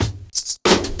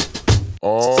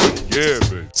Oh yeah,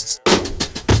 baby.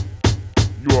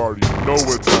 You already know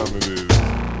what time it is.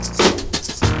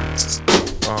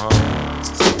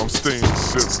 I'm staying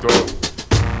sipped up.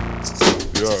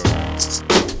 Yeah.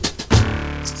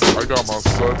 I got my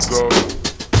suds up.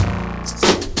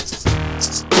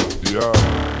 Yeah.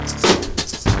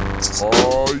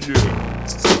 Oh yeah.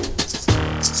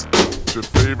 It's your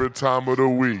favorite time of the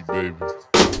week, baby.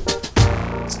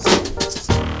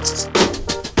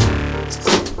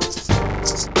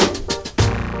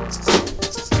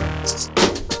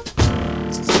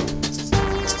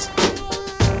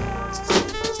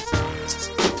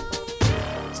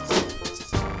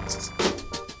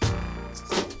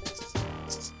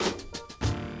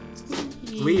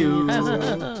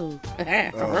 Oh,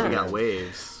 We got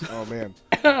waves. Oh man.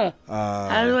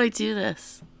 how do I do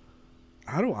this?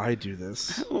 How do I do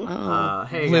this?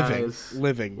 Hey Living, guys,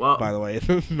 living. Well- by the way,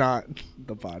 not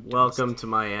the podcast. welcome to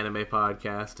my anime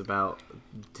podcast about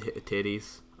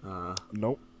titties.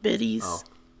 Nope, Biddies. Oh.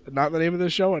 not the name of the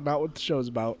show, and not what the show is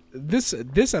about. This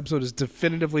episode is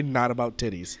definitively not about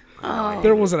titties.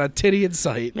 There wasn't a titty in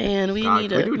sight. Man, we God,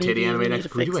 need can we do a maybe titty anime need next? to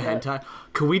Can we do a fix that. hentai?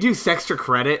 Can we do Sextra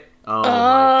Credit? Oh my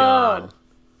god!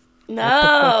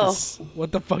 No.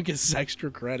 What the fuck is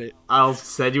Sextra Credit? I'll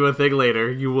send you a thing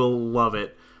later. You will love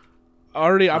it. I'm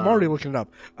already looking it up.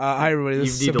 Hi everybody,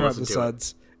 this is you need to Simmer Out the listen to it.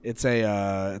 Suds. It's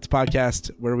a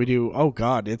podcast where we do. Oh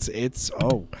God, we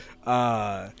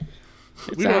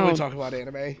normally talk about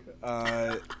anime.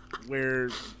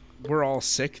 We're all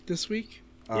sick this week.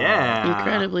 Yeah.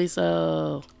 Incredibly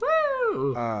so.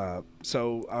 Woo!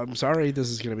 So I'm sorry. This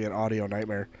is gonna be an audio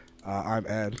nightmare. I'm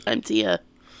Ed. I'm Tia.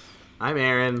 I'm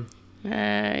Aaron.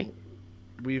 Hey.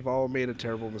 We've all made a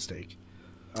terrible mistake.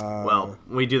 Well,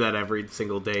 we do that every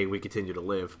single day we continue to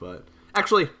live, but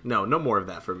actually, no more of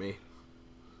that for me.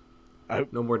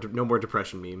 No more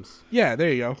depression memes. Yeah, there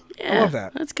you go. Yeah, I love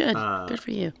that. That's good. Good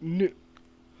for you.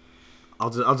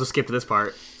 I'll just skip to this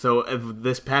part. So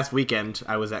this past weekend,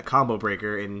 I was at Combo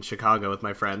Breaker in Chicago with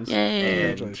my friends.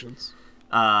 Yay. And, Congratulations.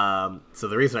 so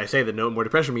the reason I say that no more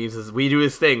depression memes is we do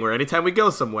this thing where anytime we go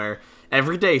somewhere,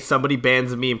 every day somebody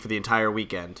bans a meme for the entire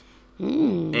weekend.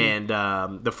 And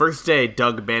the first day,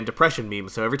 Doug banned depression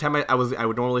memes. So every time I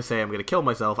would normally say I'm going to kill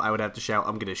myself, I would have to shout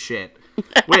I'm going to shit,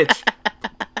 which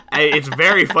it's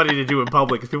very funny to do in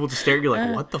public because people just stare at you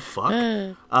like, what the fuck?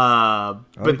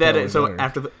 But then, so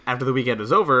after the weekend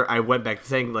was over, I went back to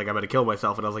saying like I'm going to kill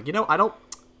myself, and I was like, I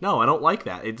don't like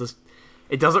that.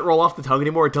 It doesn't roll off the tongue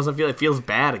anymore. It feels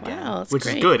bad again, Wow, that's which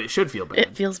great. is good. It should feel bad.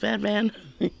 It feels bad, man.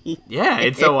 Yeah,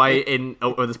 and so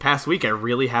over this past week, I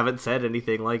really haven't said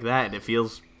anything like that, and it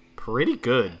feels pretty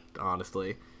good,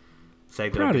 honestly.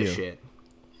 Saying that Proud I'm of gonna you. shit.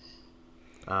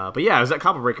 But yeah, I was at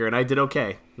Combo Breaker, and I did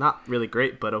okay. Not really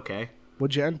great, but okay.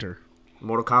 What'd you enter?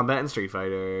 Mortal Kombat and Street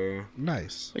Fighter.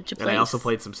 Nice. What'd you And I also place?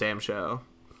 played some Sam Show.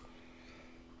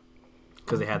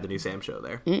 Because they had the new Sam Show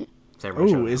there. Samurai Oh,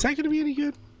 Show. is that gonna be any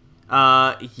good?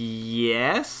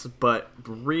 Yes, but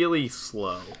really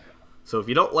slow. So if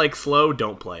you don't like slow,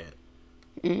 don't play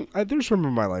it. There's room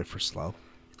in my life for slow.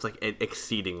 It's like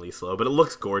exceedingly slow, but it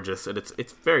looks gorgeous, and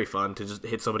it's very fun to just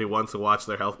hit somebody once and watch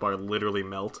their health bar literally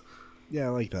melt. Yeah, I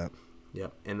like that.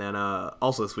 Yep. And then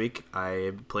also this week,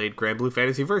 I played Grand Blue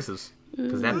Fantasy Versus,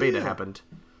 because that beta happened.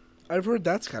 I've heard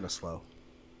that's kind of slow.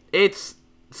 It's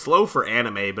slow for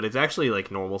anime, but it's actually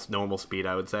like normal speed,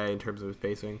 I would say, in terms of its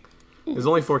pacing. There's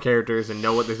only 4 characters, and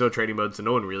there's no training mode, so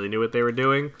no one really knew what they were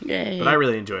doing. Yay. But I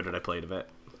really enjoyed what I played of it.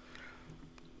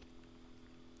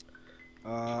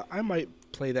 I might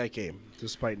play that game,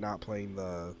 despite not playing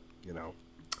the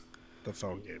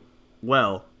phone game.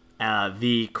 Well,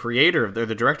 the creator of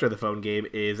the director of the phone game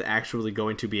is actually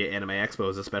going to be at Anime Expo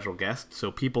as a special guest,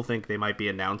 so people think they might be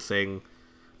announcing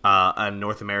a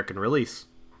North American release.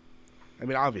 I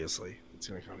mean, obviously, it's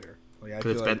gonna come here. Like, I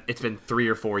Because feel it's been 3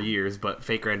 or 4 years, but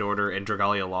Fate Grand Order and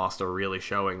Dragalia Lost are really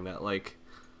showing that like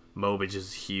Mobage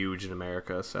is huge in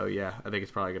America. So yeah, I think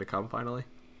it's probably gonna come finally.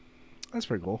 that's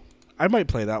pretty cool. I might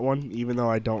play that one, even though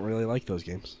I don't really like those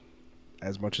games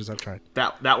as much as I've tried.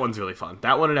 That one's really fun.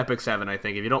 That one and Epic 7, I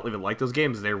think, if you don't even like those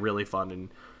games, they're really fun and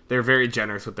they're very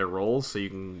generous with their roles, so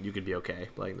you could be okay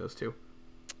playing those two.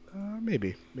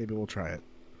 Maybe we'll try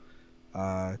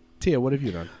it. Tia, what have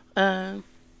you done?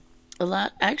 A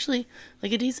lot, actually,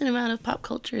 like a decent amount of pop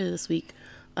culture this week.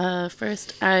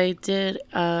 First, I did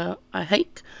a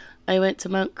hike. I went to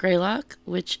Mount Greylock,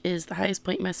 which is the highest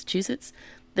point in Massachusetts,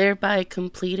 thereby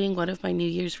completing one of my New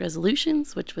Year's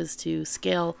resolutions, which was to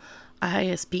scale a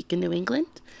highest peak in New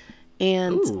England.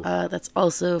 And that's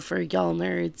also for y'all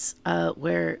nerds,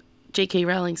 where J.K.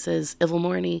 Rowling says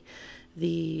Ilvermorny,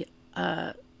 the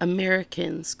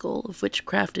American School of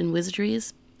Witchcraft and Wizardry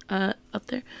is up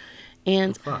there.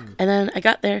 And fuck. and then I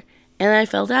got there and I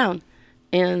fell down.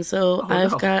 And so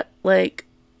I've no. got like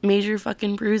major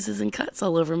fucking bruises and cuts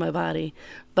all over my body.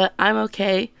 But I'm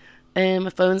okay and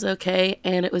my phone's okay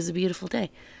and it was a beautiful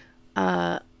day.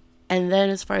 And then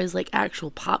as far as like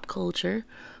actual pop culture,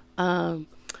 I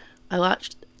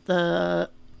watched the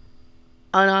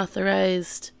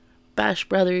unauthorized Bash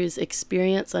Brothers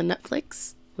Experience on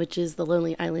Netflix, which is the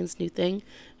Lonely Island's new thing.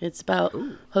 It's about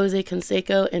Jose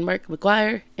Canseco and Mark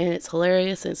McGuire, and it's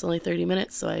hilarious, and it's only 30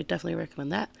 minutes, so I definitely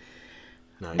recommend that.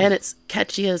 Nice. And it's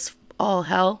catchy as all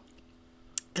hell,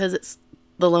 because it's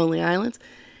the Lonely Island.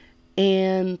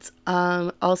 And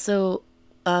also,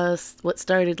 what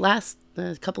started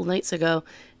a couple nights ago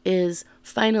is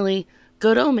finally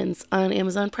Good Omens on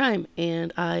Amazon Prime,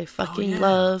 and I fucking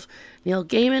love Neil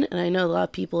Gaiman, and I know a lot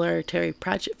of people are Terry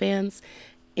Pratchett fans,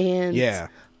 and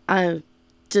I'm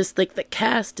just like the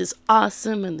cast is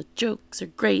awesome, and the jokes are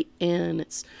great, and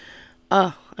it's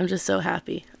I'm just so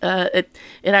happy. It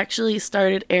actually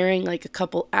started airing like a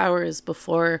couple hours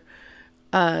before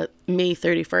May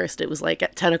 31st. It was like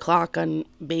at 10 o'clock on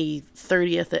May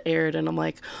 30th it aired, and I'm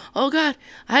like, oh god,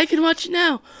 I can watch it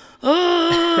now.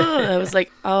 Oh, I was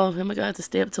like, oh, am I gonna have to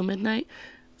stay up till midnight?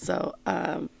 So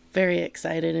very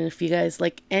excited, and if you guys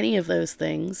like any of those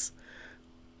things,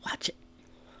 watch it.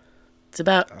 It's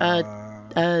about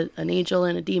an angel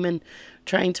and a demon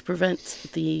trying to prevent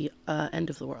the end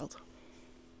of the world.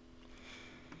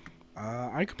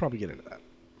 I could probably get into that.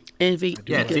 And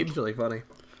Yeah, it seems really funny.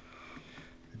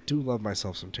 I do love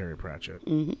myself some Terry Pratchett.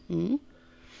 Mm-hmm.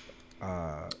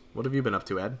 What have you been up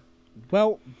to, Ed?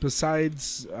 Well,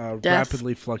 besides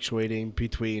rapidly fluctuating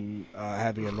between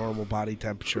having a normal body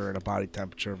temperature and a body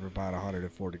temperature of about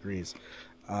 104 degrees,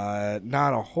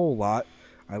 not a whole lot.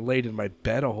 I laid in my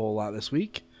bed a whole lot this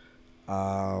week.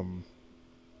 I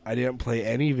didn't play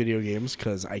any video games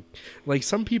because I like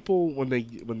some people when I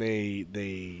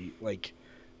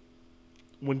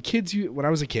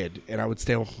was a kid and I would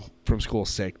stay home from school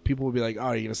sick, people would be like,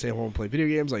 oh, you're gonna stay home and play video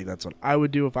games? Like that's what I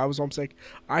would do if I was homesick.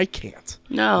 I can't.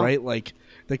 No. Right? Like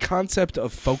the concept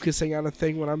of focusing on a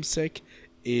thing when I'm sick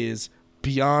is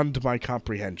beyond my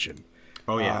comprehension.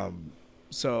 Oh yeah.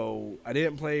 So I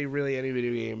didn't play really any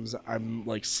video games. I'm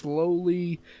like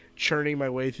slowly churning my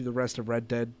way through the rest of Red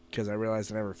Dead because I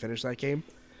realized I never finished that game.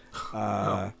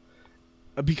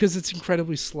 Because it's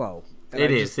incredibly slow. And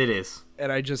It is. And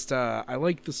I just I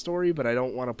like the story, but I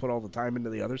don't want to put all the time into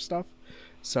the other stuff.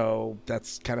 So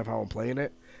that's kind of how I'm playing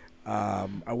it.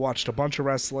 I watched a bunch of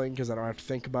wrestling because I don't have to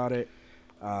think about it.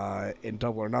 And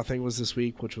Double or Nothing was this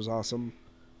week, which was awesome.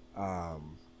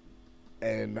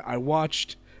 And I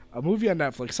watched a movie on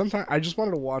Netflix. Sometimes I just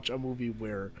wanted to watch a movie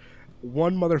where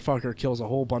one motherfucker kills a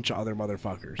whole bunch of other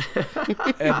motherfuckers.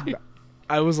 And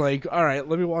I was like, all right,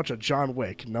 let me watch a John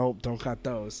Wick. Nope, don't got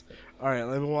those. All right,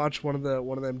 let me watch one of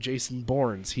them Jason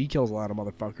Bournes. He kills a lot of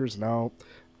motherfuckers. No,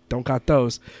 don't got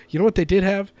those. You know what they did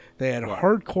have? They had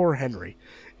Hardcore Henry.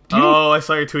 I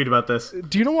saw your tweet about this.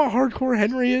 Do you know what Hardcore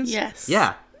Henry is? Yes.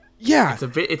 Yeah. Yeah.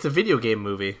 It's a video game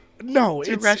movie. No, It's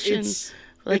a Russian,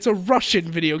 it's a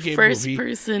Russian video game movie.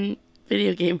 first-person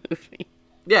video game movie.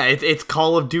 Yeah, it's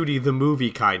Call of Duty the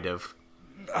movie kind of.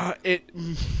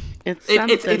 It's something.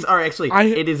 It's actually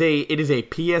it is a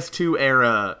PS2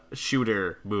 era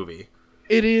shooter movie.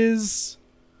 It is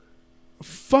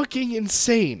fucking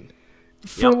insane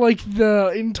for like the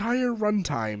entire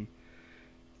runtime.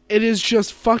 It is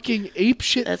just fucking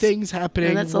apeshit things happening.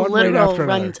 And that's one a literal right after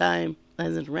another. runtime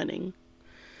as in running.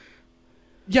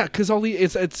 Yeah, because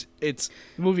it's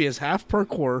the movie is half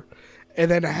parkour,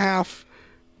 and then half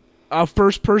a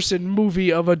first person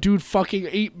movie of a dude fucking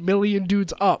 8 million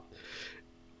dudes up.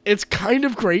 It's kind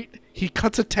of great. He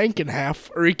cuts a tank in half,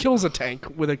 or he kills a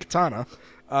tank with a katana.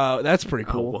 That's pretty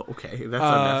cool. Oh, well, okay, that's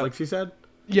on Netflix. You said.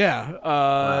 Yeah.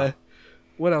 Wow.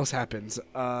 What else happens?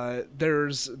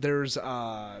 There's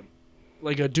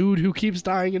like a dude who keeps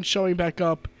dying and showing back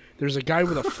up. There's a guy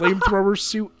with a flamethrower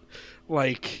suit.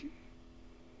 Like,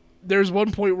 there's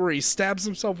one point where he stabs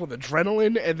himself with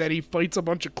adrenaline and then he fights a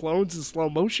bunch of clones in slow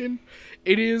motion.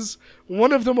 It is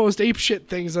one of the most apeshit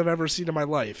things I've ever seen in my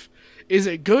life. Is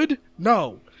it good?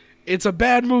 No. It's a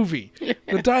bad movie.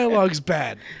 The dialogue's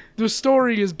bad. The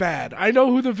story is bad. I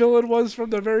know who the villain was from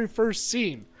the very first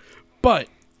scene. But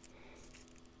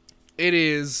it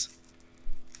is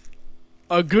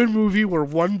a good movie where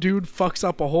one dude fucks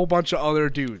up a whole bunch of other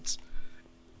dudes.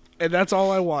 And that's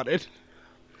all I wanted.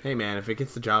 Hey man, if it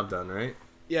gets the job done, right?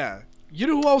 Yeah. You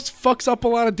know who else fucks up a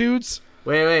lot of dudes?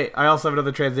 Wait. I also have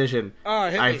another transition. Hit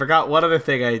I me. forgot one other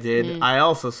thing I did. I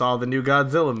also saw the new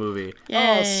Godzilla movie.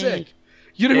 Yay. Oh, sick.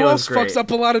 You know It who was else great. fucks up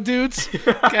a lot of dudes?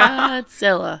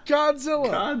 Godzilla.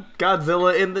 Godzilla.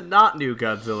 Godzilla in the not new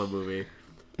Godzilla movie.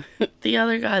 The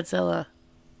other Godzilla.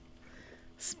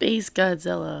 Space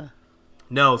Godzilla.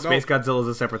 No, Space Godzilla is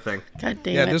a separate thing. God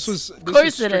damn Yeah, it. this was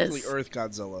course it strictly is. Earth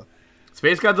Godzilla.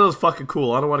 Space Godzilla is fucking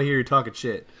cool. I don't want to hear you talking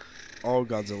shit. All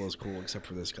Godzilla's cool except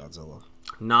for this Godzilla.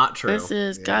 Not true. This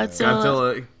is Godzilla.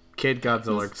 Godzilla, Kid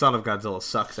Godzilla, Son of Godzilla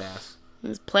sucks ass.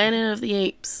 This is Planet of the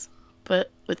Apes, but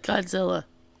with Godzilla.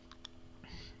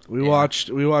 We watched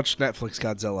Netflix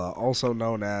Godzilla, also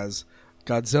known as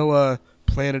Godzilla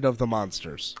Planet of the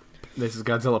Monsters. This is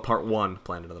Godzilla Part 1,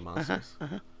 Planet of the Monsters.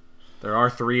 There are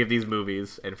 3 of these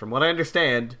movies, and from what I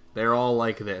understand, they're all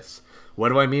like this. What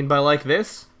do I mean by like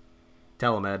this?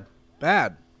 Tell 'em, Ed.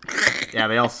 Bad. Yeah,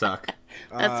 they all suck.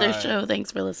 That's our show.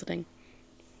 Thanks for listening.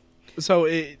 So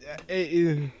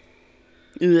who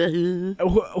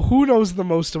knows the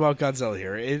most about Godzilla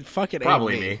here? It fucking ain't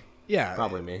Probably me. Yeah,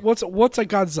 Probably me. What's a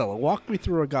Godzilla? Walk me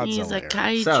through a Godzilla. He's a here.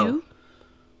 kaiju. So,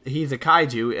 he's a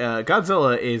kaiju.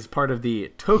 Godzilla is part of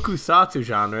the tokusatsu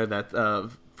genre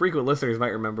that frequent listeners might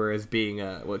remember as being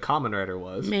what Kamen Rider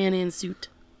was. Man in suit.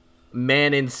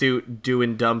 Man in suit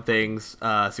doing dumb things.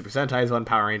 Super Sentai's one,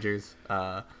 Power Rangers.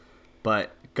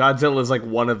 But Godzilla is like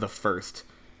one of the first.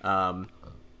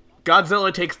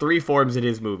 Godzilla takes 3 forms in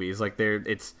his movies. Like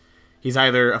he's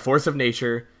either a force of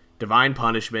nature, divine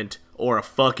punishment, or a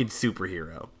fucking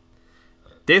superhero.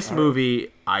 This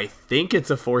movie, I think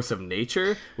it's a force of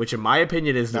nature, which in my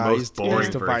opinion is the most boring he's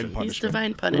divine version. He's punishment.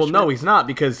 divine punishment. Well, no, he's not,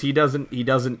 because he's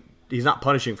not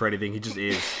punishing for anything. He just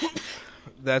is.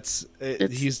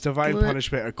 He's divine lit-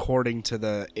 punishment according to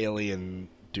the alien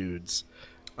dudes.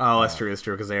 Oh, that's true. That's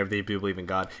true, because they do believe in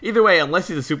God. Either way, unless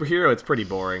he's a superhero, it's pretty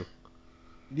boring.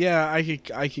 Yeah,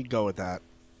 I could go with that.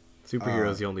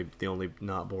 Superhero's the only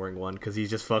not boring one, because he's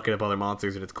just fucking up other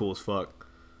monsters and it's cool as fuck.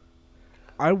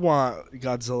 I want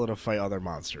Godzilla to fight other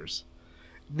monsters.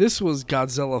 This was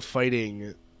Godzilla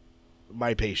fighting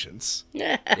my patience.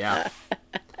 Yeah.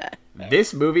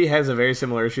 This movie has a very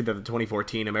similar issue that the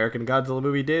 2014 American Godzilla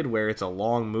movie did, where it's a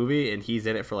long movie and he's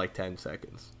in it for like 10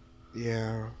 seconds.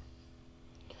 Yeah.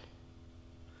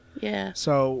 Yeah.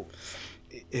 So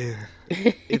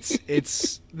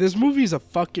it's this movie's a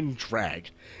fucking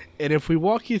drag. And if we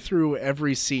walk you through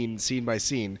every scene by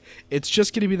scene, it's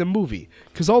just going to be the movie.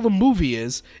 Because all the movie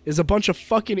is a bunch of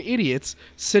fucking idiots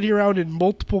sitting around in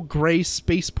multiple gray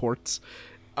spaceports.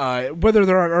 Whether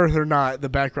they're on Earth or not, the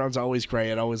background's always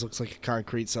gray. It always looks like a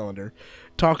concrete cylinder.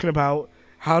 Talking about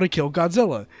how to kill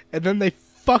Godzilla. And then they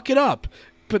fuck it up.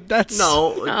 But that's...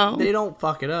 No. They don't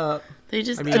fuck it up. They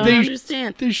just mean, don't they-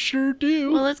 understand. They sure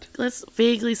do. Well, let's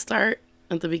vaguely start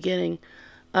at the beginning.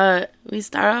 We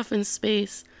start off in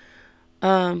space. We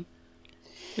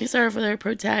start off with our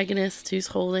protagonist who's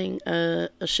holding a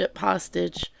ship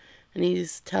hostage, and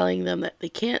he's telling them that they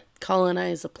can't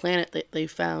colonize a planet that they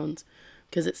found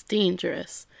because it's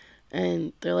dangerous.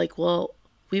 And they're like, well,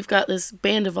 we've got this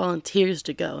band of volunteers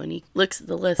to go. And he looks at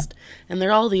the list, and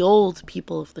they're all the old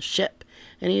people of the ship.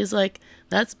 And he's like,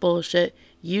 that's bullshit.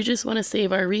 You just want to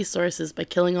save our resources by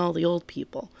killing all the old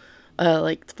people.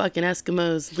 Like the fucking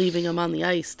Eskimos, leaving them on the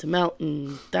ice to melt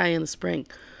and die in the spring.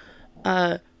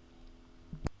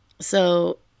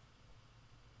 So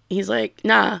he's like,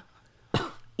 nah,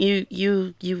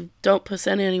 you don't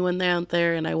send anyone down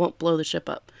there and I won't blow the ship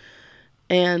up.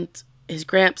 And his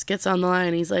Gramps gets on the line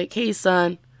and he's like, hey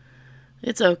son,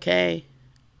 it's okay.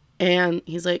 And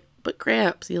he's like, but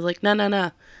Gramps, he's like,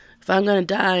 no. If I'm going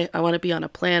to die, I want to be on a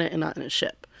planet and not in a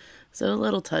ship. So a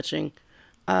little touching.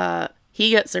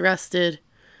 He gets arrested.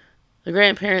 The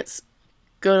grandparents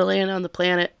go to land on the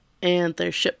planet and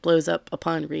their ship blows up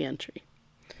upon re-entry.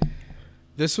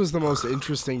 This was the most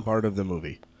interesting part of the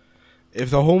movie. If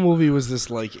the whole movie was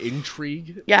this like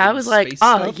intrigue, Yeah, I was like, space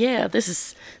oh stuff, yeah, this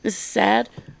is sad.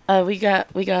 We got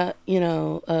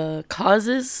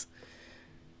causes.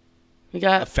 We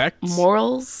got Effects?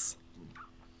 morals.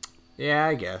 Yeah,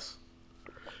 I guess.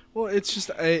 Well, it's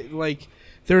just like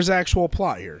there's actual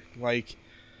plot here. Like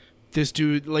this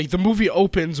dude, like the movie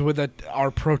opens with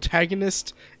our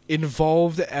protagonist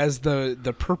involved as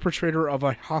the perpetrator of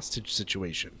a hostage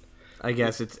situation. I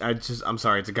guess I'm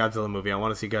sorry, it's a Godzilla movie. I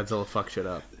want to see Godzilla fuck shit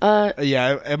up.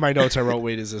 Yeah, in my notes I wrote,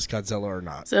 wait, is this Godzilla or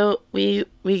not? So we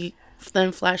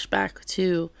then flash back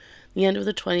to the end of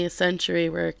the 20th century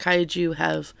where kaiju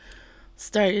have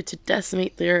started to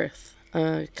decimate the earth.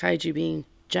 Kaiju being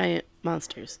giant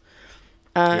monsters.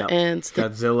 Yep. And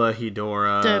Godzilla,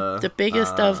 Hedorah. the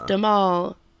biggest of them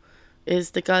all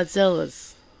is the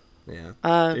Godzillas.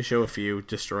 Yeah. They show a few.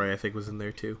 Destroy, I think, was in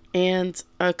there too. And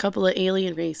a couple of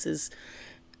alien races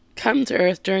come to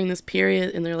Earth during this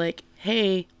period and they're like,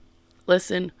 hey,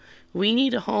 listen, we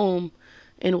need a home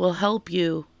and we'll help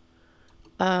you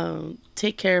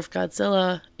take care of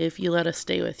Godzilla if you let us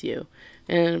stay with you.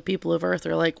 And people of Earth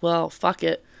are like, well, fuck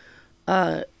it.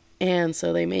 And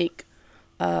so they make,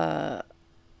 Mecha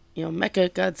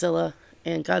Godzilla,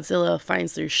 and Godzilla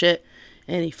finds their shit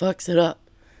and he fucks it up.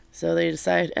 So they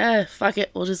decide, fuck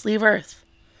it, we'll just leave Earth.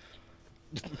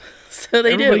 So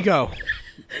they Everybody do. go.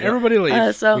 Everybody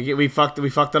leave. So We fucked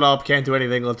it up. Can't do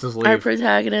anything. Let's just leave. our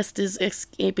protagonist is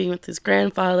escaping with his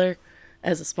grandfather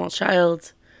as a small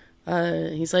child.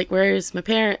 He's like, where's my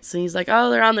parents? And he's like, oh,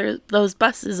 they're on those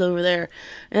buses over there.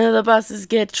 And the buses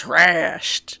get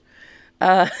trashed.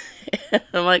 I'm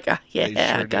like, oh,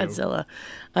 yeah, sure do. Godzilla.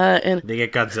 And They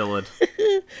get Godzilla'd.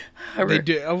 They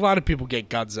do. A lot of people get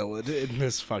Godzilla in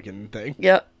this fucking thing.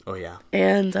 Yep. Oh yeah.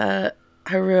 And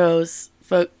Haruo's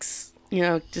folks,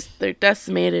 just they're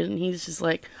decimated, and he's just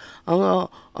like, I'm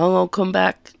gonna come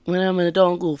back when I'm an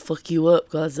adult. I'm gonna fuck you up,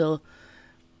 Godzilla.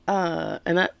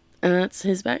 And that's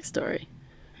his backstory.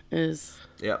 Is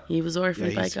Yep. he was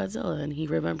orphaned by he's- Godzilla, and he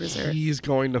remembers Earth. He's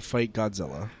going to fight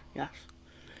Godzilla. Yeah.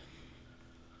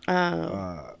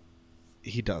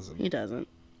 He doesn't. He doesn't.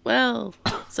 Well,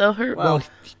 so Well,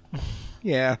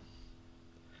 Yeah.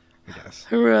 I guess.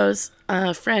 Haruo's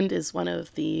friend is one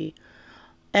of the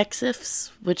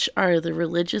Exifs, which are the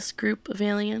religious group of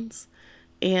aliens.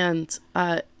 And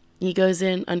he goes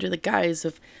in under the guise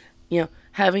of,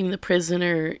 having the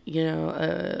prisoner,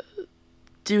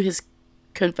 do his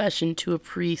confession to a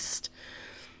priest.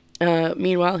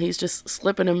 Meanwhile, he's just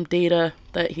slipping him data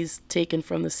that he's taken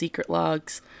from the secret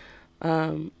logs.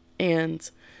 And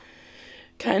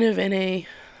kind of in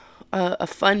a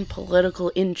fun political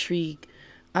intrigue,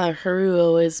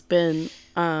 Haruo has been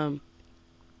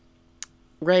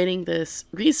writing this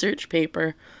research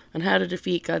paper on how to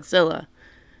defeat Godzilla,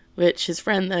 which his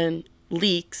friend then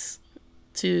leaks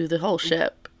to the whole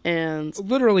ship. And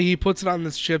Literally, he puts it on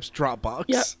this ship's Dropbox.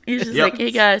 yep, he's just Yep. like,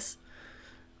 hey guys,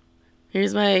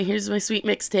 here's my sweet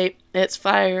mixtape. It's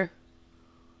fire.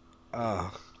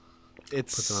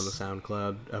 It's puts it on the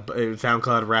SoundCloud.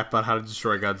 SoundCloud rap about how to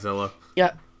destroy Godzilla,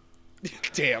 Yep.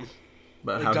 damn.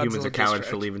 but The how humans Godzilla are cowards diss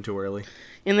for track. leaving too early.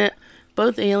 And that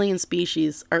both alien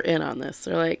species are in on this.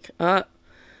 They're like,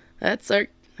 that's our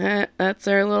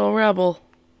little rebel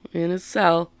in his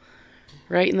cell,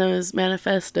 writing those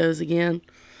manifestos again.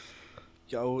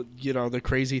 The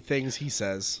crazy things he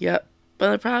says. Yep.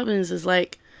 But the problem is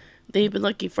like, they've been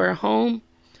looking for a home.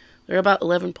 They're about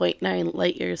 11.9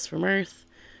 light years from Earth.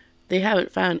 They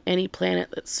haven't found any planet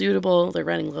that's suitable. They're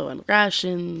running low on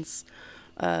rations.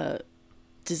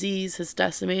 Disease has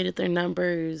decimated their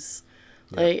numbers.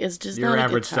 Like, it's just Your not a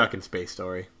average good time. stuck in space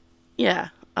story. Yeah.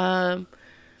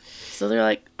 So they're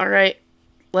like, all right,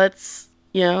 let's,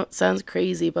 it sounds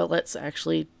crazy, but let's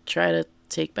actually try to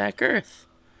take back Earth.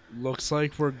 Looks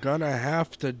like we're gonna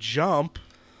have to jump.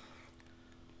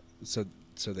 So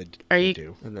they Are they you-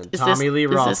 do. And then Is Tommy Lee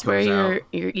Roth this where comes out.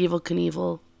 your Evil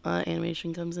Knievel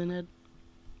animation comes in, Ed?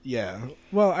 Yeah.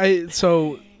 Well,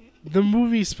 so the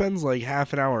movie spends like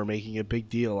half an hour making a big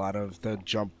deal out of the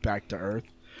jump back to Earth.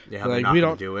 Yeah, how they're Like, not we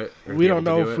gonna don't- do it. or We be don't able to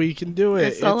know do if it. we can do it.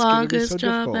 It's the gonna be longest so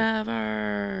job difficult.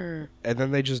 ever. And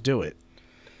then they just do it,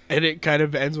 and it kind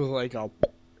of ends with like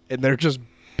and they're just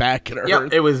back at Earth.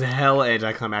 Yep, it was hell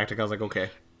anticlimactic. I was like, okay.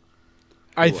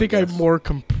 I Cool, I think I guess. more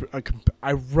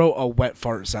I wrote a wet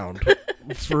fart sound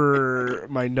for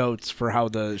my notes for how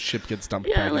the ship gets dumped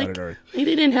Yeah, back out like at Earth. they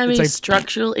didn't have It's any like-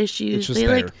 structural issues. just They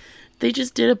there. they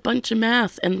just did a bunch of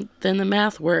math, and then the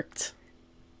math worked.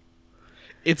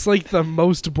 It's like the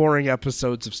most boring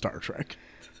episodes of Star Trek.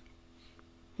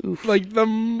 Oof. Like the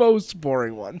most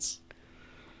boring ones.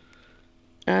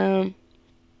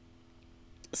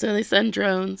 So they send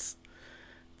drones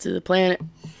to the planet,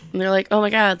 and they're like, "Oh my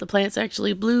god, the planet's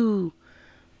actually blue."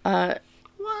 The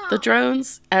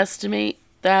drones estimate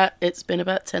that it's been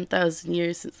about 10,000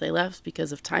 years since they left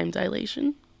because of time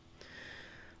dilation.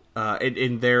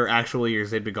 In their actual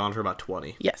years, they'd been gone for about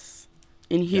 20. Yes,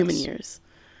 in human Yes. years,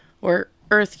 or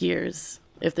Earth years,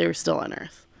 if they were still on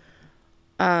Earth.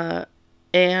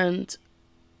 And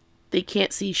they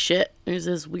can't see shit. There's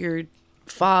this weird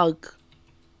fog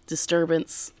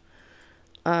disturbance.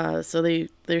 So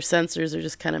their sensors are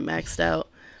just kind of maxed out.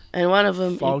 And one of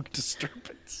them, Fog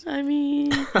disturbance. I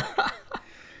mean,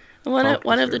 one of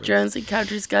the disturbance. drones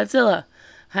encounters Godzilla.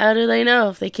 How do they know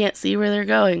if they can't see where they're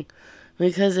going?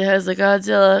 Because it has the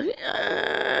Godzilla.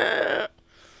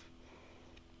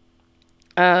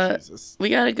 Jesus. We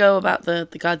gotta go about the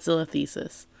Godzilla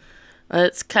thesis.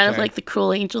 It's kind of Okay. like the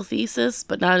Cruel Angel thesis,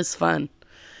 but not as fun.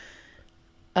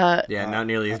 Yeah, not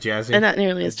nearly as jazzy. And not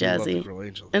nearly as I do love the jazzy. Cruel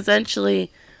Angel.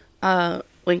 Essentially,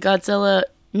 when Godzilla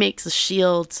makes a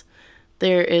shield,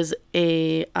 there is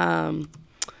a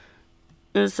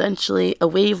essentially a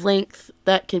wavelength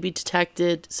that can be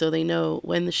detected, so they know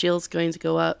when the shield's going to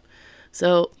go up.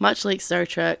 So much like Star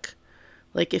Trek,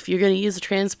 like if you're going to use a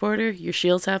transporter, your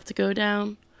shields have to go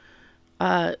down.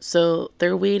 So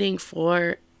they're waiting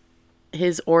for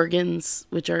his organs,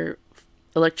 which are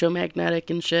electromagnetic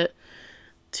and shit,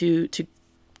 to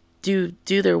do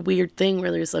their weird thing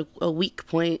where there's a weak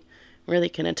point where they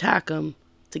can attack him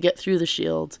to get through the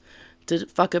shield to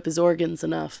fuck up his organs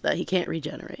enough that he can't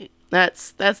regenerate.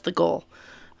 That's the goal.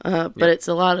 But it's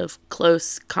a lot of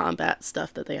close combat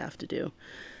stuff that they have to do.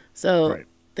 So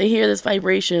they hear this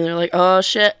vibration and they're like, oh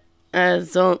shit,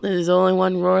 there's only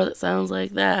one roar that sounds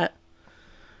like that.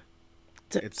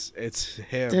 It's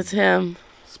him. It's him.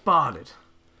 Spotted.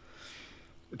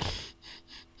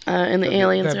 And the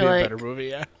aliens That'd are be a like, better movie,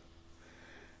 yeah.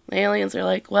 the aliens are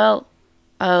like, well,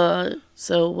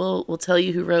 so we'll tell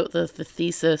you who wrote the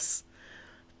thesis,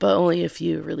 but only if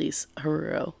you release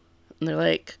Haruro. And they're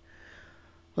like,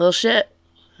 well, shit,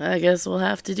 I guess we'll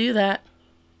have to do that.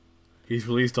 He's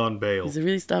released on bail. He's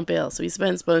released on bail, so he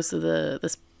spends most of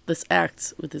this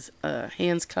act with his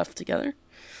hands cuffed together.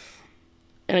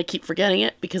 And I keep forgetting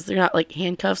it because they're not like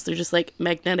handcuffs; they're just like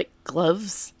magnetic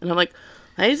gloves. And I'm like,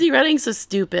 why is he running so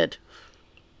stupid?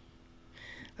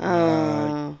 He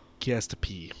has to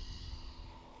pee.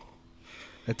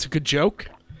 It's a good joke,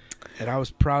 and I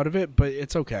was proud of it, but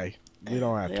it's okay. We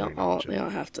don't have They to.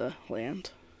 don't have to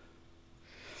land.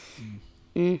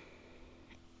 Yeah,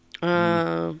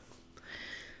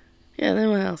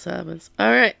 then what else happens?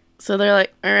 Alright, so they're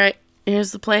like, alright,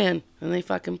 here's the plan. And they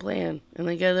fucking plan. And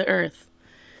they go to Earth.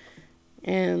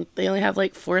 And they only have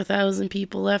like 4,000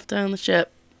 people left on the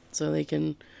ship. So they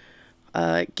can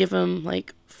give them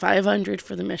like 500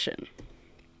 for the mission.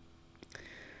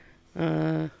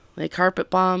 They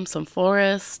carpet bomb some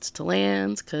forest to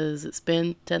land because it's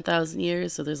been 10,000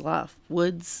 years, so there's a lot of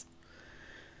woods.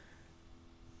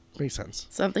 Makes sense.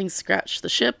 Something scratched the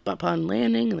ship upon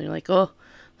landing, and they're like, oh,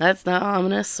 that's not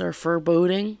ominous or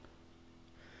foreboding.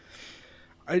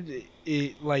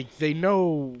 Like, they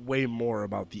know way more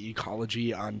about the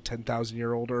ecology on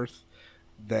 10,000-year-old Earth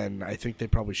than I think they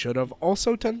probably should have.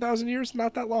 Also, 10,000 years,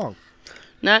 not that long.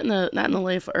 Not in the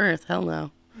life of Earth, hell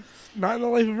no. Not in the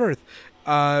life of Earth.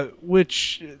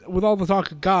 Which, with all the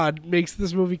talk of God, makes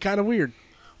this movie kind of weird.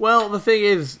 Well, the thing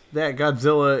is that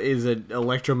Godzilla is an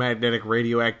electromagnetic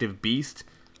radioactive beast.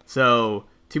 So,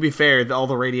 to be fair, all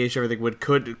the radiation, everything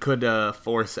could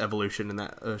force evolution in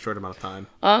that short amount of time.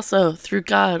 Also, through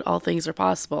God, all things are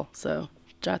possible. So,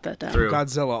 jot that down. Through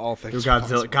Godzilla, all things Through are Godzilla.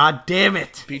 possible. God damn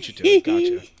it! Beat you to it.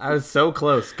 Gotcha. I was so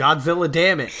close. Godzilla,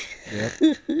 damn it!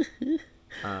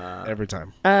 Every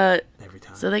time. Every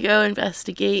time. So they go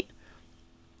investigate,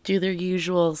 do their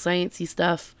usual sciencey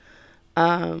stuff.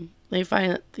 They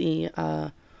find that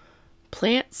the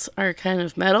plants are kind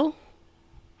of metal,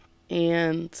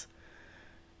 and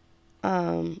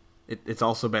It's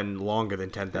also been longer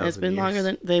than 10,000 years. it's been longer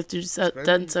than they've just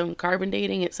done some carbon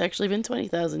dating. It's actually been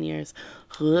 20,000 years.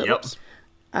 Yep.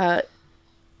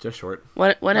 Just short.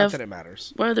 One Not of that it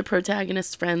matters. one of the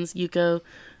protagonist's friends, Yuko,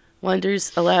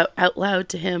 wonders out loud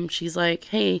to him. She's like,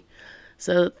 "Hey,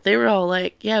 so they were all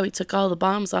like, yeah, we took all the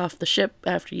bombs off the ship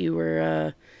after you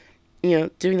were,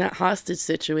 doing that hostage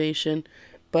situation.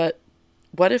 But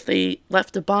what if they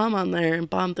left a bomb on there and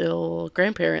bombed the old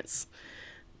grandparents?"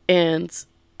 And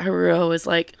Haruo is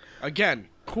like, Again,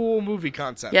 cool movie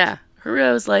concept. yeah.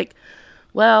 Haruo is like,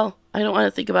 well, I don't want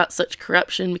to think about such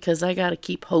corruption because I gotta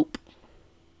keep hope.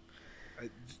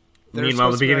 They're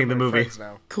Meanwhile, the supposed to be beginning of the my movie. friends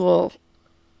now. Cool.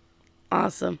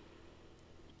 Awesome.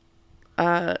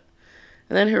 And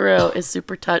then Hiro is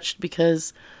super touched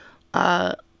because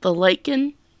the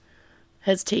lichen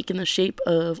has taken the shape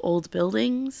of old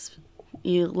buildings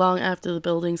long after the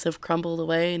buildings have crumbled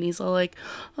away, and he's all like,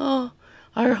 oh,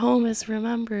 our home has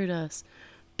remembered us.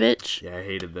 Bitch, Yeah, I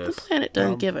hated the this. planet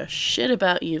doesn't give a shit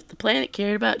about you. If the planet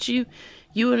cared about you,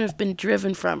 you wouldn't have been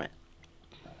driven from it.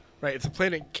 Right, if the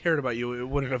planet cared about you, it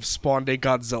wouldn't have spawned a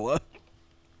Godzilla.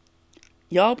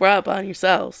 Y'all brought it upon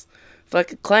yourselves.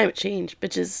 Fucking climate change,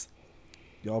 bitches.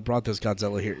 Y'all brought this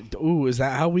Godzilla here. Ooh, is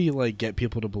that how we, get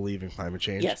people to believe in climate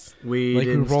change? Yes. We Like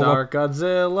we didn't roll start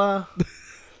Godzilla.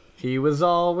 He was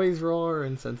always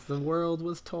roaring since the world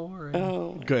was torn.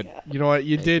 Oh. Good. You know what?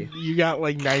 You got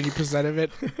 90% of it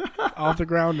off the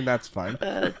ground, and that's fine.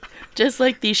 Just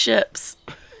like these ships.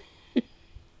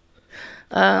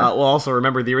 Well, also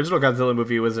remember, the original Godzilla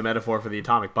movie was a metaphor for the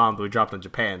atomic bomb that we dropped on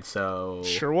Japan, so...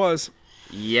 Sure was.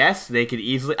 Yes, they could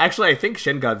easily... Actually, I think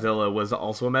Shin Godzilla was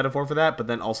also a metaphor for that, but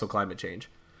then also climate change.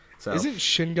 So Isn't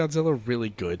Shin Godzilla really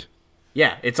good?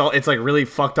 yeah, it's like really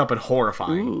fucked up and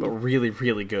horrifying, but really,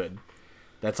 really good.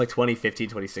 That's like 2015,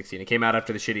 2016. It came out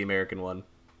after the shitty American one.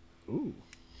 Ooh.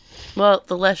 Well,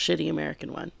 the less shitty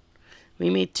American one. We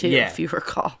made 2, Yeah. if you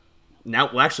recall. Now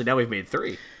we've made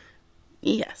 3.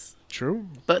 Yes. True.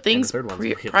 But things third one's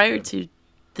really prior good. to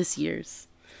this year's.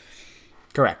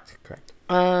 Correct.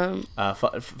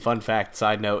 Fun fact,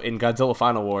 side note, in Godzilla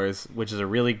Final Wars, which is a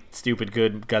really stupid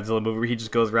good Godzilla movie where he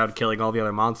just goes around killing all the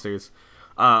other monsters,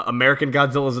 American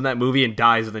Godzilla's in that movie and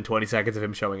dies within 20 seconds of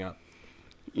him showing up.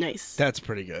 Nice. That's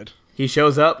pretty good. He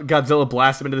shows up, Godzilla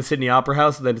blasts him into the Sydney Opera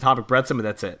House, and then Atomic breaths him, and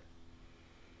that's it.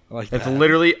 I like That's that.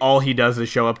 literally all he does is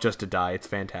show up just to die. It's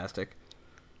fantastic.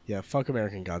 Yeah, fuck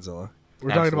American Godzilla. We're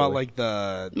talking about Absolutely. like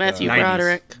the Matthew 90s.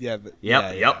 Broderick. Yeah. Yep,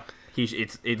 yeah. yep.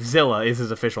 It's Zilla is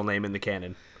his official name in the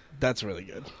canon. That's really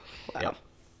good. Wow. Yep.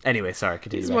 Anyway, sorry.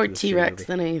 Continue. He's back more to this shitty T-Rex movie.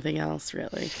 than anything else,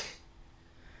 really.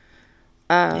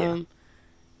 Yeah.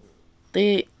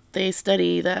 They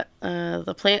study that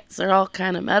the plants are all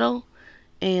kind of metal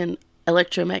and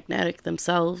electromagnetic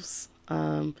themselves.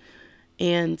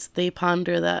 And they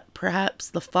ponder that perhaps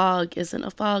the fog isn't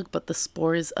a fog, but the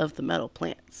spores of the metal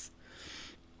plants.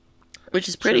 Which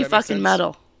is pretty that makes fucking sense.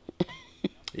 metal.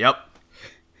 Yep.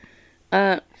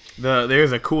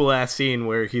 There's a cool ass scene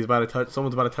where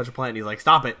someone's about to touch a plant and he's like,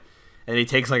 stop it. And he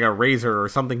takes like a razor or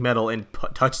something metal and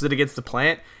touches it against the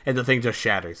plant and the thing just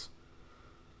shatters.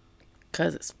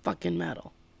 Because it's fucking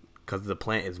metal. Because the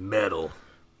plant is metal.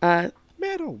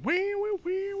 Metal. Wee.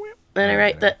 Then I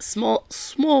write that small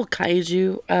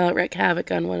kaiju wreak havoc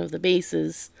on one of the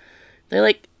bases. They're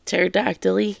like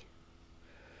pterodactyl-y.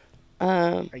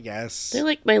 I guess. They're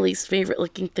like my least favorite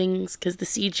looking things because the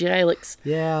CGI looks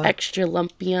Yeah. extra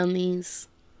lumpy on these.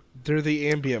 They're the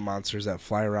ambient monsters that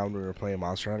fly around when we're playing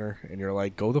Monster Hunter, and you're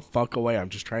like, go the fuck away. I'm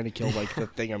just trying to kill like the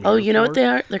thing I'm Oh, here you know for. what they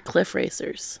are? They're cliff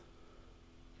racers.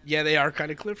 Yeah, they are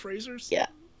kind of cliff racers. Yeah.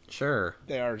 Sure.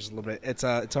 They are just a little bit. It's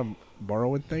a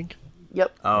Morrowind thing.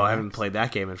 Yep. Oh, I haven't played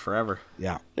that game in forever.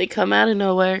 Yeah. They come out of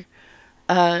nowhere.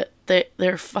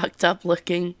 They're fucked up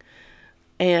looking,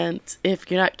 and if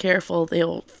you're not careful, they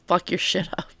will fuck your shit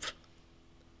up.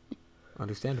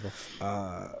 Understandable.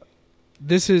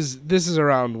 This is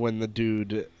around when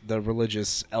the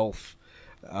religious elf.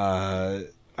 I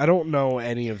don't know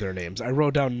any of their names. I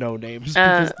wrote down no names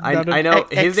because I know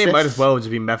his name might Exif. as well just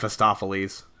be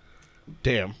Mephistopheles.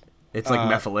 Damn. It's like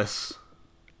Mephiles.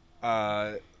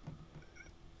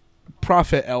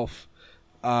 Prophet Elf.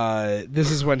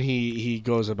 This is when he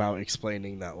goes about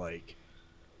explaining that like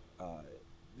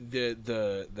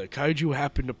the kaiju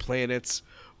happen to planets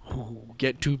who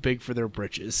get too big for their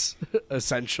britches,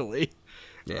 essentially.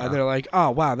 Yeah. And they're like, oh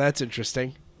wow, that's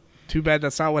interesting. Too bad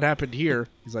that's not what happened here.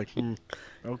 He's like,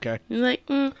 okay. You're like,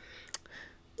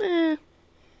 eh.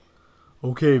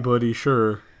 Okay, buddy,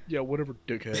 sure. Yeah, whatever,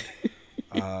 dickhead.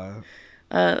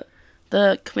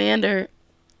 The commander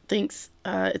thinks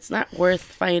it's not worth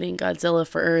fighting Godzilla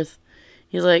for Earth.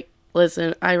 He's like,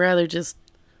 listen, I'd rather just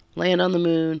land on the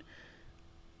moon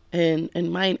and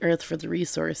mine Earth for the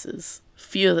resources.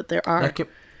 Few that there are.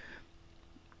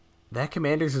 That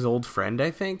commander's his old friend, I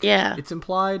think. Yeah. It's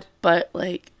implied. But,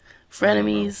 like,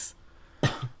 frenemies.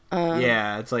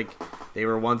 Yeah, it's like they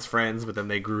were once friends, but then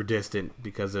they grew distant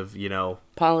because of,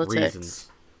 Politics. reasons.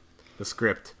 The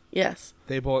script. Yes.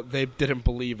 They didn't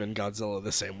believe in Godzilla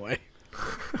the same way.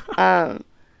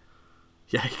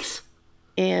 Yikes.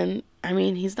 And, I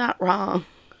mean, he's not wrong.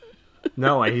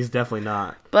 No, he's definitely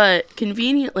not. But,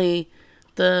 conveniently,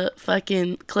 the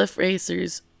fucking cliff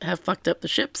racers have fucked up the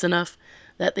ships enough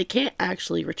that they can't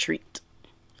actually retreat.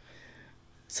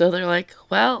 So they're like,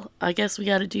 well, I guess we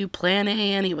gotta do plan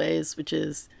A anyways, which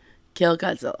is kill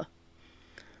Godzilla.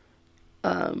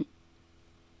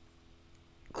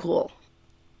 Cool.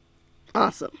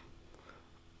 Awesome.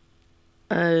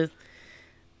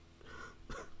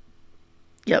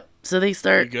 Yep, so they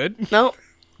start... You good? No,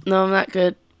 I'm not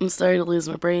good. I'm starting to lose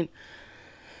my brain.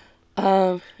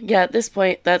 Yeah, at this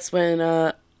point, that's when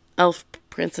Elf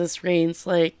Princess Rain's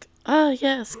like,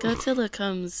 yes, Godzilla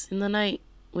comes in the night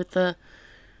with the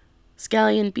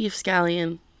beef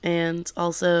scallion, and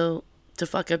also to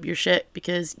fuck up your shit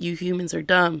because you humans are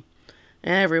dumb.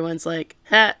 And everyone's like,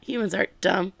 ha, humans aren't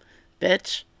dumb,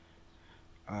 bitch.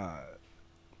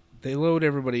 They load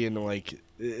everybody into like.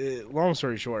 Long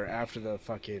story short, after the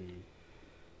fucking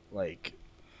like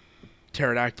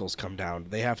pterodactyls come down,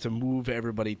 they have to move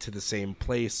everybody to the same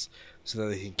place so that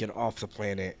they can get off the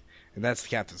planet, and that's the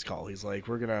captain's call. He's like,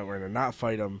 we're gonna not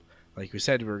fight them like we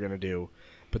said we were gonna do,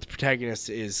 but the protagonist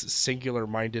is singular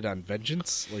minded on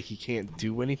vengeance, like he can't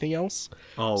do anything else.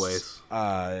 Always.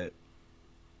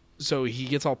 so he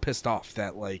gets all pissed off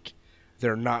that like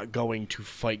they're not going to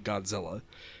fight Godzilla.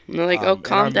 And they're like, oh,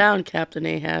 calm down, Captain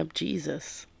Ahab.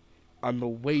 Jesus. On the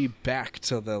way back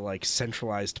to the like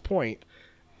centralized point,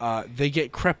 they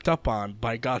get crept up on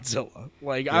by Godzilla.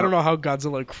 Like, I don't know how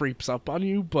Godzilla creeps up on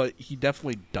you, but he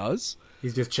definitely does.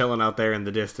 He's just chilling out there in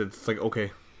the distance. It's like,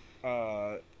 okay.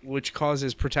 Which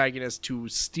causes protagonist to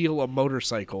steal a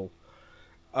motorcycle.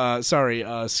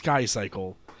 Sky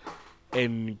Cycle.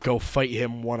 And go fight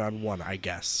him one-on-one, I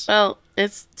guess. Well,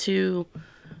 it's to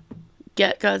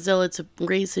get Godzilla to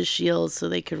raise his shield so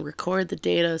they can record the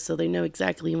data so they know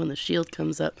exactly when the shield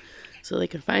comes up. So they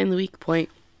can find the weak point.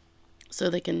 So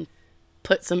they can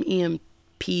put some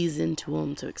EMPs into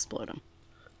him to explode him.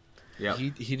 Yeah.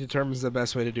 He determines the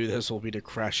best way to do this will be to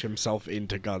crash himself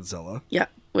into Godzilla. Yeah,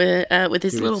 with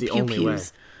his little it's the only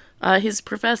pew-pews. His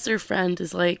professor friend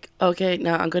is like, okay,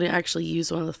 now I'm going to actually use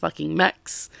one of the fucking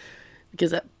mechs.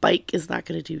 Because that bike is not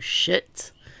going to do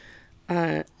shit.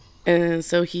 And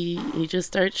so he just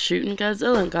starts shooting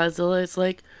Godzilla. And Godzilla is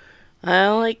like, I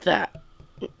don't like that.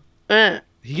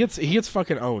 He gets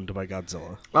fucking owned by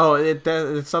Godzilla. Oh,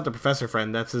 it's not the professor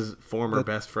friend. That's his former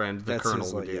best friend, the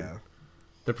colonel dude. Yeah.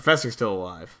 The professor's still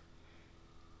alive.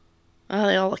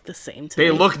 They all look the same to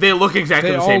They me. look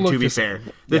exactly They the all same, look to be the fair.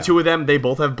 same. The Yeah. two of them, they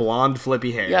both have blonde,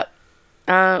 flippy hair. Yep.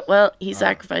 Well, he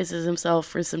sacrifices himself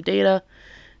for some data.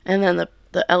 And then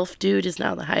the elf dude is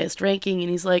now the highest ranking.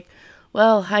 And he's like,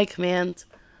 well, High Command,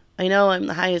 I know I'm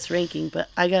the highest ranking, but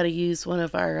I got to use one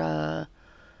of our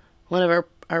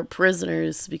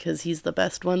prisoners because he's the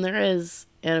best one there is.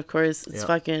 And of course, it's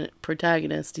fucking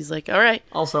protagonist. He's like, all right,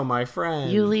 Also, my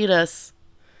friend. you lead us.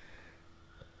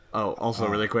 Oh, also,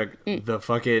 really quick,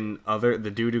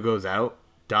 the dude who goes out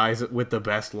dies with the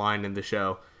best line in the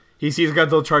show. He sees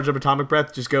Godzilla charge up atomic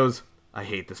breath, just goes, I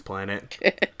hate this planet.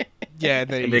 Yeah, and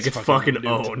then And they get fucking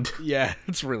nuked. owned. Yeah,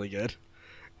 it's really good.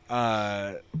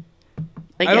 Again,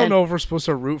 I don't know if we're supposed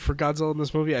to root for Godzilla in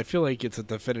this movie. I feel like it's a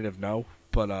definitive no,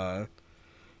 but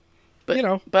you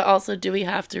know. But also, do we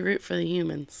have to root for the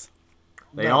humans?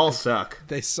 They No. all suck.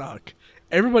 They suck.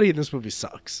 Everybody in this movie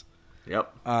sucks.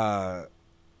 Yep. I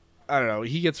don't know.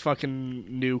 He gets fucking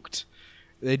nuked.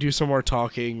 They do some more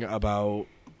talking about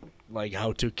like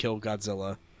how to kill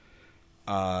Godzilla.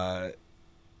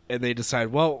 And they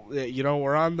decide, well, you know,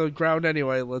 we're on the ground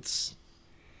anyway. Let's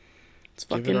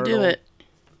Fucking do it.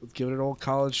 Let's give it an old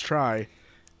college try.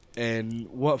 And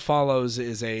what follows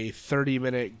is a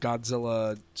 30-minute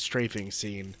Godzilla strafing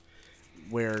scene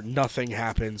where nothing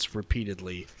happens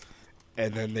repeatedly,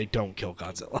 and then they don't kill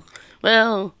Godzilla.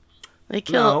 Well, they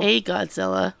kill No. a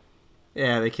Godzilla.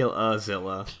 Yeah, they kill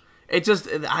Zilla. It just,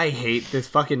 I hate this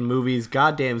fucking movie's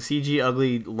goddamn CG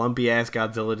ugly lumpy ass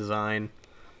Godzilla design.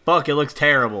 Fuck, it looks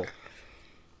terrible.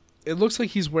 It looks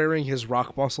like he's wearing his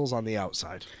rock muscles on the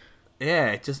outside.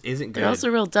 Yeah, it just isn't good. They're also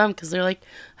real dumb because they're like,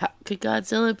 how could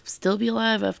Godzilla still be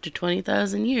alive after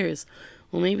 20,000 years?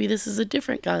 Well, maybe this is a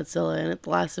different Godzilla and it's the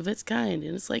last of its kind.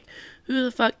 And it's like, who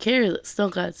the fuck cares? It's still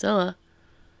Godzilla.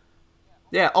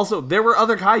 Yeah, also, there were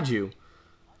other kaiju.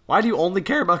 Why do you only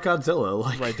care about Godzilla?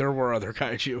 Like, Right, there were other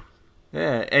kaiju.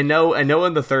 yeah, and no,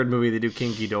 in the third movie they do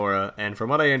King Ghidorah, and from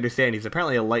what I understand, he's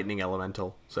apparently a lightning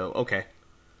elemental. So, okay.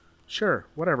 Sure,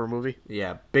 whatever movie.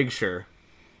 Yeah, big sure.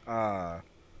 I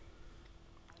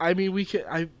mean, we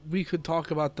could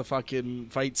talk about the fucking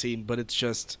fight scene, but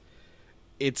it's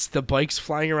the bikes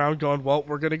flying around going, well,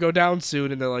 we're gonna go down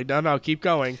soon, and they're like, no, keep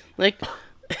going. Like,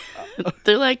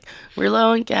 they're like, we're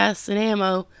low on gas and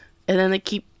ammo. And then they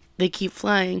keep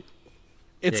flying.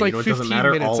 It's Yeah, like you know, it doesn't 15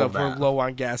 matter, minutes all of of we're that. low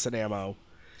on gas and ammo.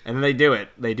 And then they do it.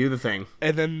 They do the thing.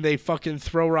 And then they fucking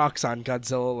throw rocks on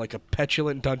Godzilla like a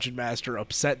petulant dungeon master,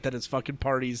 upset that his fucking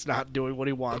party's not doing what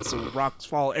he wants. So rocks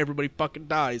fall, everybody fucking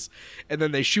dies. And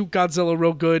then they shoot Godzilla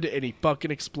real good, and he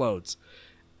fucking explodes.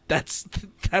 That's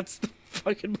the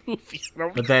fucking movie. I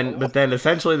don't know. But then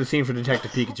essentially the scene for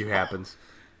Detective Pikachu happens.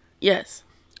 Yes.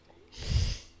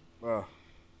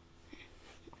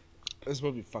 This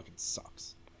movie fucking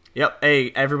sucks. Yep.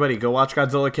 Hey, everybody, go watch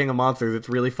Godzilla King of Monsters. It's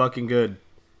really fucking good.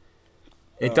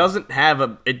 It doesn't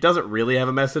really have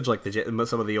a message like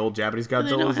some of the old Japanese they don't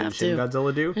Godzillas have and Shin to.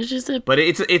 Godzilla do. It's just a But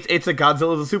it's a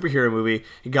Godzilla's a superhero movie.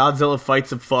 Godzilla fights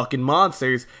some fucking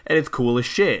monsters, and it's cool as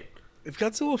shit. If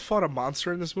Godzilla fought a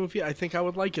monster in this movie, I think I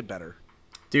would like it better.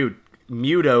 Dude,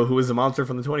 Muto, who is a monster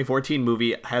from the 2014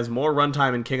 movie, has more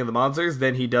runtime in King of the Monsters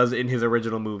than he does in his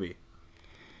original movie.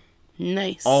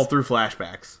 nice. All through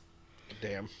flashbacks.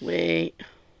 Damn. Wait.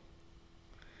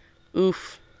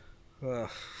 Oof.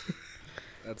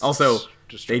 That's Also,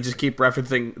 just they just keep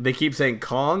they keep saying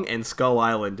Kong and Skull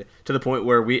Island to the point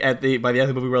where by the end of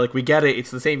the movie we're like, we get it, it's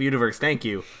the same universe, thank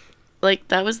you. like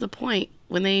that was the point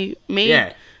when they made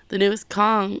Yeah. the newest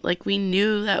Kong. Like we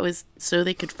knew that was so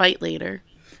they could fight later.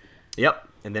 Yep.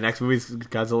 And the next movie is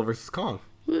Godzilla vs. Kong.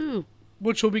 Woo!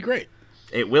 Which will be great.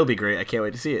 It will be great. I can't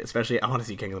wait to see it. Especially, I want to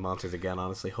see King of the Monsters again,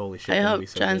 honestly. Holy shit. I that hope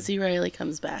movie's so John good. C. Reilly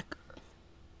comes back.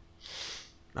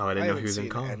 Oh, I didn't know haven't he was in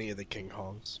seen Kong. any of the King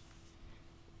Kongs.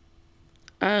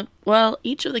 Well,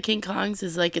 each of the King Kongs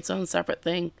is like its own separate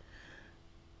thing.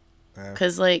 Yeah.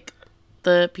 Because like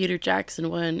the Peter Jackson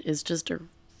one is just a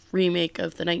remake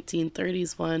of the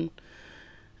 1930s one,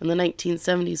 and the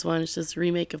 1970s one is just a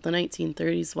remake of the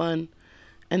 1930s one,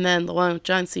 and then the one with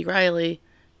John C. Reilly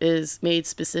is made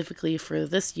specifically for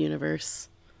this universe.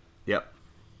 Yep.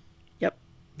 Yep.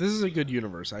 This is a good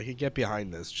universe. I could get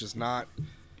behind this, just not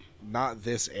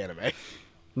this anime.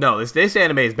 No, this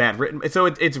anime is bad.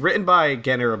 It's written by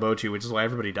Gen Urobuchi, which is why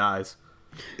everybody dies.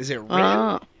 Is it written?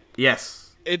 Oh, Yes.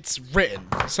 It's written.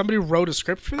 Somebody wrote a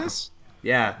script for this?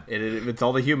 Yeah, it's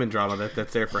all the human drama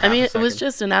that's there for I half mean, a it second. was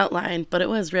just an outline, but it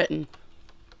was written.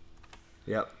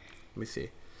 Yep. Let me see.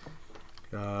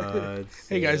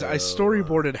 Hey guys, I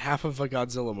storyboarded half of a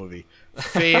Godzilla movie.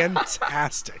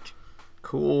 Fantastic.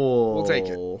 Cool. We'll take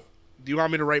it. Do you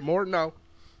want me to write more? No.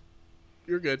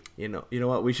 You're good. You know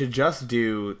what? We should just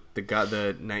do the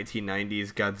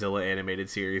 1990s Godzilla animated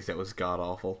series that was god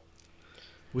awful.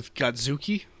 With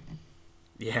Godzuki?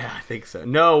 Yeah, I think so.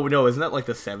 No, isn't that like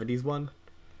the 70s one?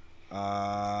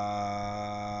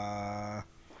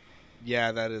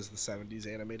 Yeah, that is the 70s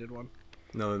animated one.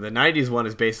 No, the 90s one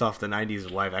is based off the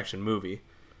 90s live action movie,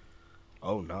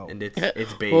 Oh no. and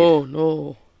it's Babe. Oh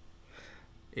no!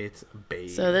 It's Babe.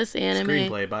 So this anime-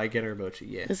 screenplay by Gen Urobuchi.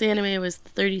 Yeah. This anime was the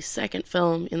 32nd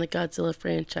film in the Godzilla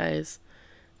franchise,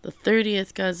 the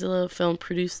 30th Godzilla film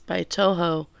produced by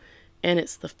Toho, and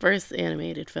it's the first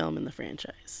animated film in the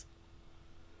franchise.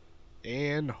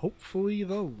 And hopefully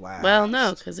the last. Well,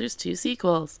 no, because there's 2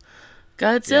 sequels.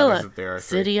 Yeah, Godzilla, there are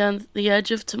 3. City on the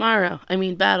Edge of Tomorrow,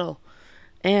 Battle,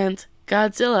 and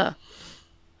Godzilla,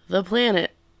 the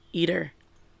Planet Eater.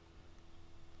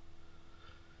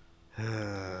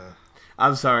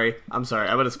 I'm sorry. I'm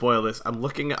gonna spoil this. I'm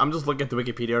just looking at the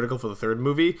Wikipedia article for the 3rd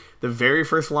movie. The very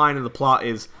first line in the plot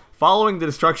is following the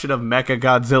destruction of Mecha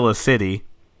Godzilla City.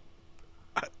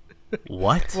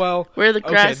 What? Well, Where the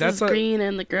grass that's is green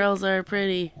and the girls are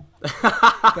pretty.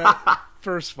 that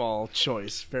first of all,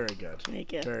 choice. Very good.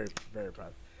 Thank you. Very, very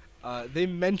proud. They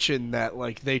mentioned that,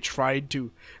 like, they're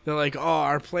like, oh,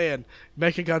 our plan,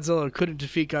 Mechagodzilla couldn't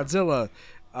defeat Godzilla.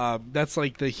 That's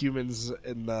like the humans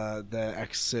in the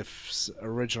X-Sif's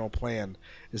original plan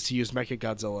is to use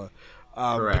Mechagodzilla.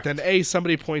 But Correct. then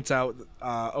somebody points out,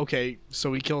 okay,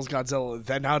 so he kills Godzilla,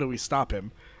 then how do we stop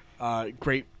him?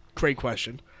 Great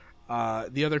question.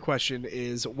 The other question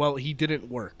is, well, he didn't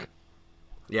work.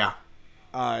 Yeah.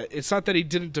 It's not that he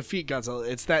didn't defeat Godzilla,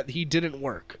 it's that he didn't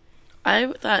work.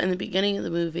 I thought in the beginning of the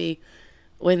movie,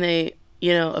 when they,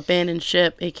 abandoned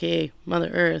ship, aka Mother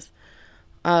Earth,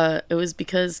 it was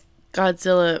because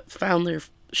Godzilla found their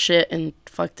shit and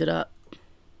fucked it up.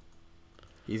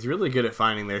 He's really good at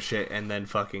finding their shit and then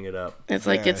fucking it up. It's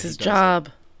like Yeah, it's he his does job.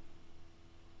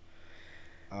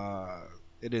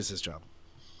 It is his job.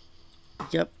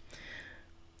 Yep.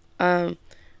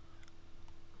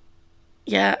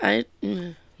 Yeah,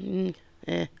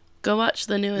 go watch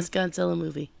the newest Godzilla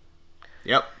movie.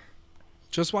 Yep.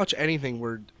 Just watch anything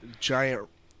where giant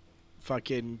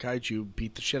fucking kaiju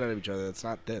beat the shit out of each other. That's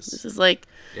not this. This is like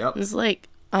Yep.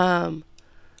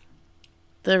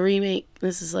 the remake.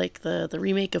 This is like the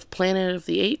remake of Planet of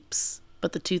the Apes,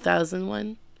 but the 2000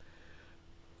 one,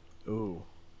 Ooh.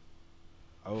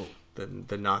 Oh.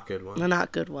 The not good one. the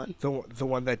not good one. The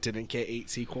one that didn't get 8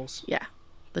 sequels? Yeah,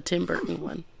 the Tim Burton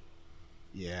one,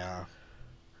 Yeah.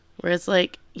 where it's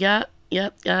like, yep.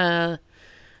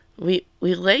 We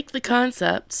like the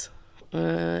concept,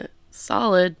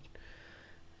 solid.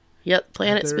 Yep,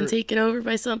 planet's been They're- taken over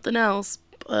by something else,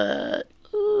 but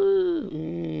Are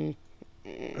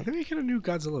they making a new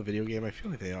Godzilla video game? I feel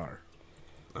like they are.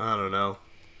 I don't know.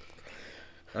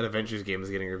 That Avengers game is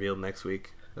getting revealed next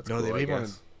week. That's No, cool, they I made one in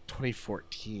guess.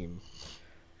 2014.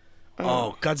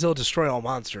 Oh, Godzilla Destroy All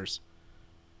Monsters.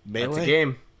 Melee? That's a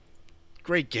game.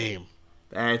 Great game.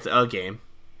 That's a game.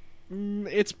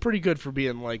 It's pretty good for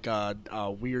being like a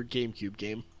weird GameCube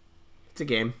game. It's a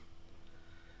game.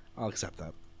 I'll accept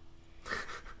that.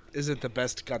 Is it the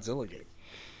best Godzilla game?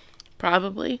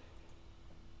 probably.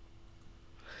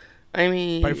 I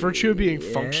mean, By virtue of being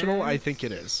functional, I think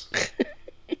it is.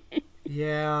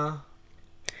 Yeah.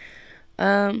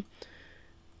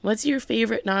 what's your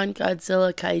favorite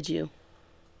non-Godzilla kaiju?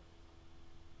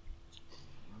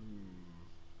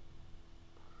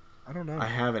 I don't know. I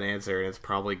have an answer, and it's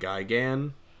probably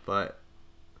Gigan, but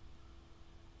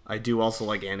I do also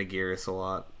like Anagiris a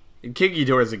lot. And King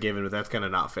Ghidorah is a given, but that's kind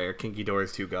of not fair. King Ghidorah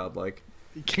is too godlike.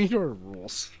 King Ghidorah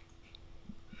rules.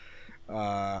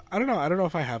 I don't know. I don't know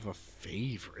if I have a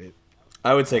favorite.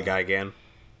 I would say Gigan.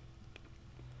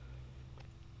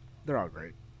 They're all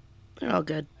great. They're all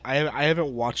good. I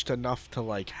haven't watched enough to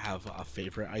like have a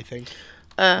favorite. I think.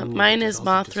 Mine is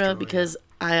also Mothra Destroyer. because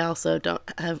I also don't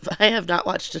have. I have not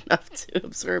watched enough to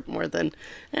absorb more than.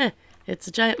 It's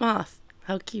a giant moth.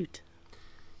 How cute.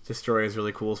 Destroyer is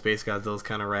really cool. Space Godzilla's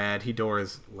kind of rad. Hedorah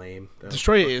is lame, though.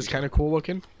 Destroyer is kind of cool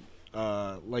looking.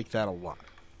 Like that a lot.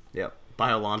 Yep.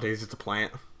 Biolante is just a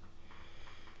plant.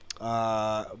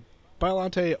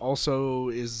 Biolante also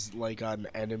is like an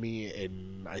enemy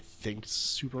in I think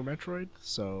Super Metroid.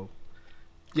 So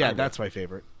yeah, Kinda. that's my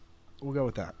favorite. We'll go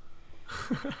with that.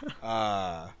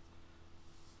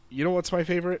 You know what's my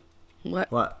favorite?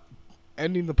 What?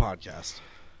 Ending the podcast.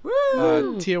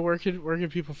 Woo! Tia, where can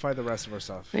people find the rest of our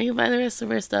stuff? You can find the rest of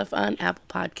our stuff on Apple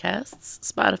Podcasts,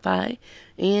 Spotify,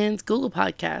 and Google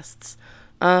Podcasts.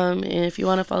 And if you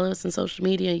want to follow us on social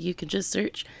media, you can just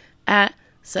search at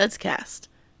Sudscast.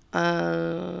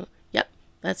 Yep,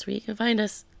 that's where you can find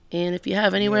us. And if you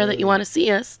have anywhere that you want to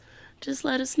see us, just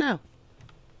let us know.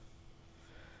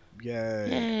 Yay.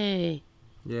 Yay.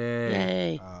 Yay.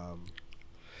 Yay.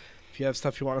 If you have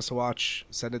stuff you want us to watch,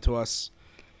 send it to us.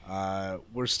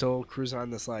 We're still cruising on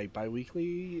this like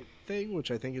bi-weekly thing,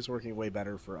 which I think is working way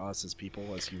better for us as people,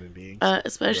 as human beings.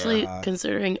 Especially Yeah.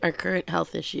 considering our current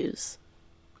health issues.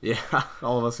 Yeah,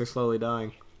 all of us are slowly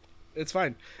dying. It's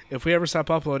fine. If we ever stop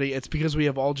uploading, it's because we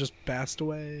have all just passed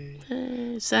away.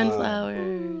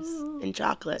 Sunflowers and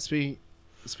chocolate.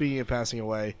 Speaking of passing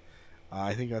away,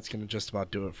 I think that's going to just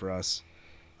about do it for us.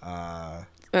 You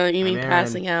mean Aaron.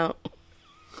 passing out?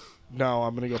 No,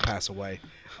 I'm going to go pass away.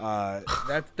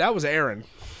 That was Aaron.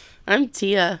 I'm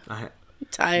Tia. I, I'm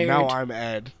tired. Now I'm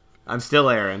Ed. I'm still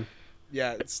Aaron.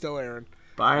 Yeah, it's still Aaron.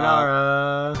 Bye,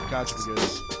 Nara. Gotcha,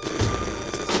 Goose.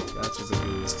 Gotcha, the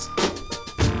goose.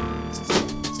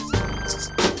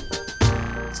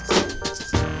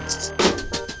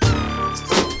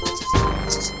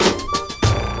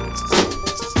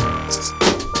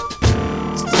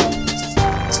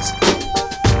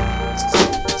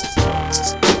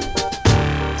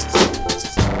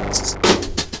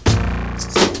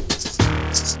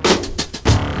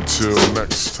 Until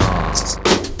next time.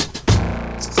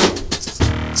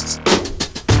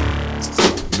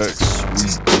 Next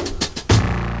week.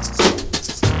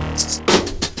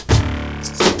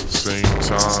 Same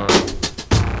time.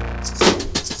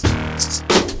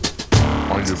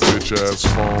 On your bitch ass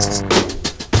phone.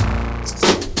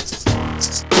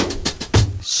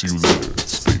 See you later,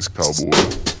 Space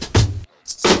Cowboy.